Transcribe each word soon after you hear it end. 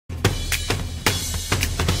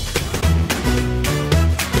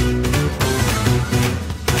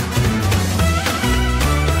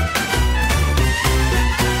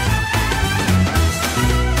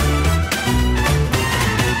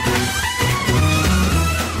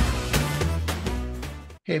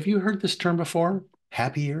Hey, have you heard this term before?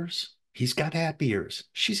 Happy ears? He's got happy ears.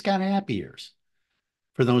 She's got happy ears.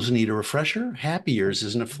 For those who need a refresher, happy ears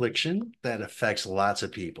is an affliction that affects lots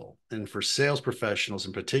of people. And for sales professionals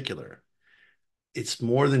in particular, it's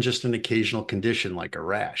more than just an occasional condition like a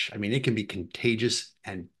rash. I mean, it can be contagious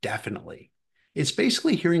and definitely. It's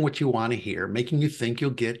basically hearing what you want to hear, making you think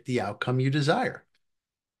you'll get the outcome you desire.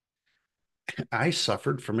 I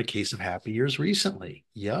suffered from a case of happy ears recently.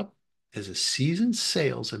 Yep, as a seasoned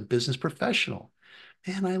sales and business professional.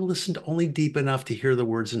 And I listened only deep enough to hear the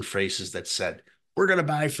words and phrases that said, "We're going to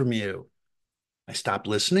buy from you." I stopped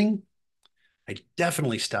listening. I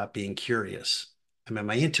definitely stopped being curious. I mean,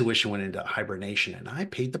 my intuition went into hibernation and I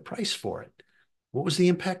paid the price for it. What was the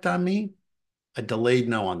impact on me? A delayed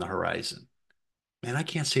no on the horizon. Man, I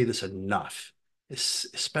can't say this enough,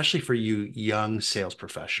 especially for you young sales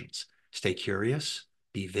professionals. Stay curious,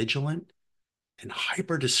 be vigilant, and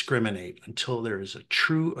hyper discriminate until there is a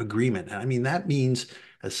true agreement. And I mean, that means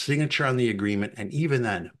a signature on the agreement. And even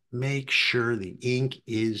then, make sure the ink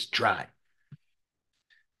is dry.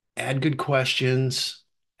 Add good questions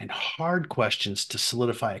and hard questions to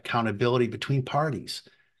solidify accountability between parties.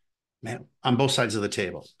 Man, on both sides of the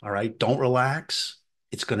table. All right. Don't relax.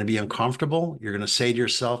 It's going to be uncomfortable. You're going to say to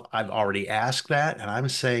yourself, I've already asked that. And I'm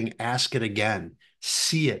saying, ask it again,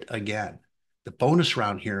 see it again. The bonus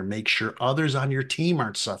round here, make sure others on your team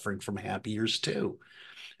aren't suffering from happy ears too.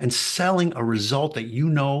 And selling a result that you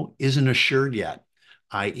know isn't assured yet,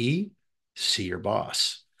 i.e., see your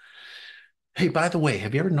boss. Hey, by the way,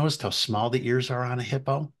 have you ever noticed how small the ears are on a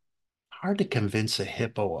hippo? Hard to convince a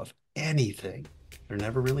hippo of anything. They're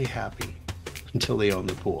never really happy until they own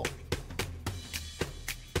the pool.